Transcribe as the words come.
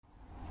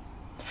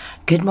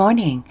Good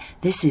morning.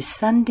 This is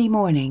Sunday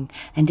morning,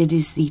 and it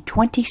is the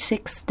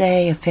 26th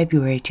day of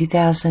February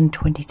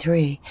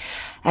 2023.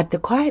 At the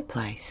Quiet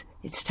Place,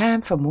 it's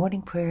time for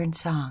morning prayer and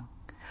song.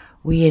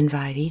 We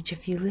invite each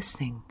of you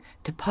listening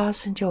to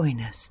pause and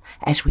join us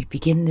as we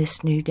begin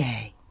this new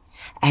day,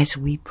 as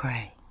we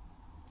pray.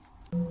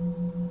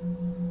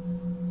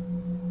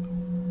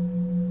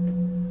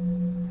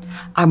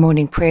 Our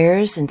morning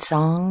prayers and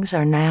songs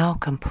are now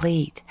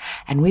complete,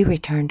 and we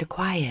return to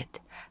quiet,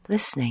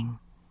 listening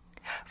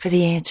for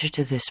the answer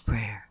to this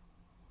prayer.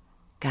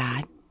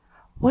 God,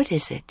 what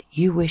is it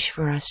you wish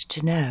for us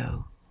to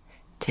know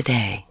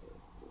today?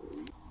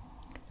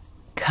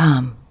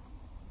 Come,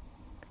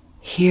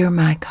 hear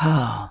my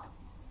call,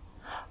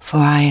 for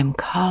I am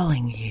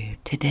calling you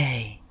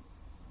today.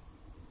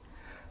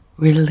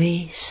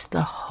 Release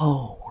the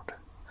hold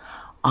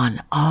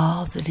on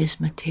all that is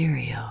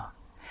material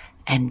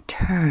and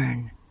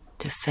turn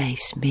to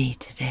face me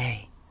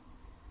today.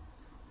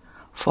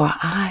 For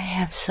I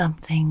have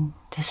something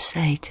to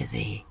say to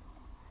thee,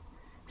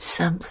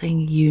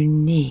 something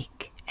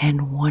unique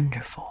and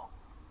wonderful.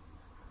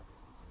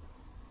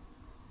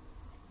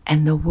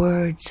 And the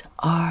words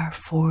are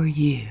for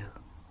you.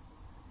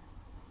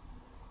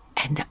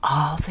 And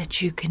all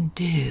that you can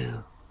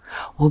do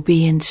will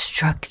be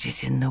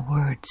instructed in the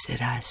words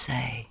that I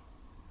say.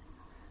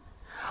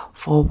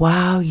 For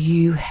while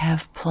you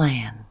have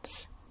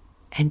plans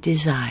and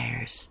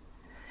desires,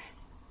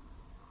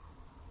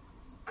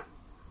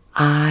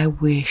 I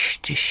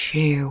wish to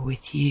share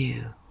with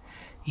you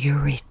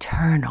your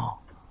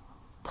eternal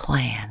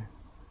plan,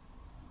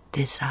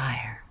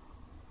 desire,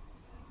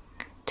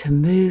 to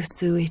move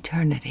through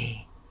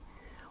eternity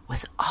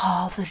with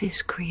all that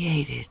is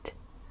created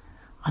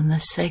on the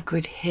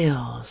sacred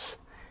hills,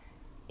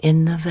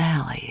 in the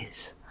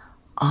valleys,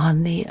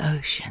 on the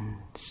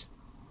oceans,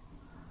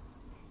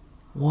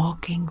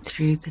 walking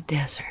through the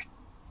desert.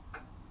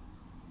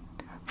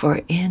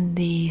 For in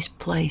these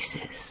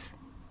places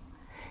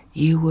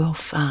you will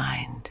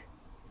find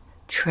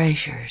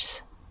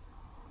treasures,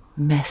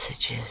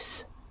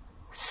 messages,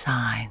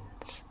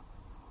 signs.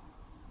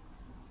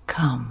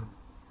 Come,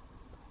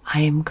 I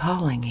am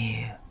calling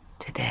you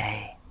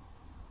today.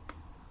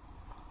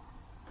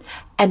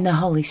 And the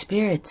Holy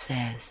Spirit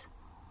says,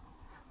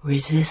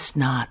 resist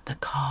not the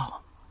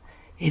call.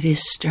 It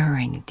is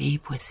stirring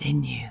deep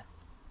within you.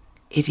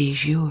 It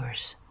is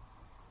yours.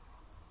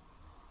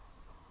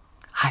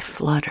 I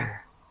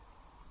flutter.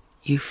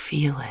 You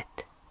feel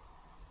it.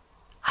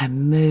 I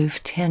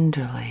move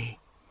tenderly,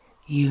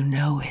 you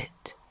know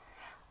it.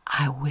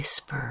 I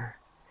whisper,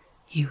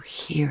 you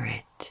hear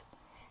it,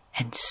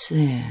 and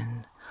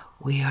soon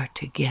we are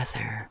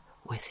together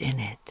within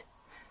it,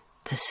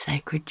 the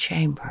sacred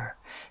chamber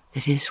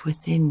that is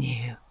within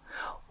you,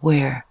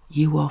 where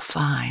you will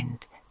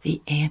find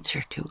the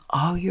answer to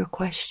all your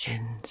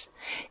questions.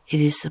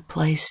 It is the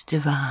place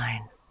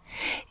divine.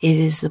 It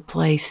is the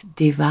place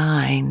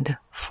divined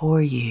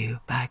for you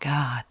by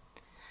God.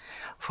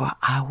 For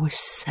I was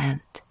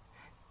sent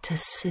to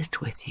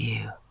sit with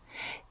you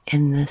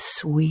in the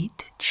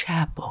sweet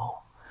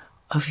chapel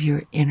of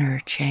your inner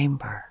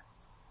chamber.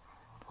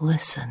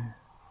 Listen,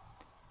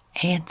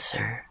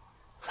 answer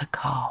the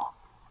call.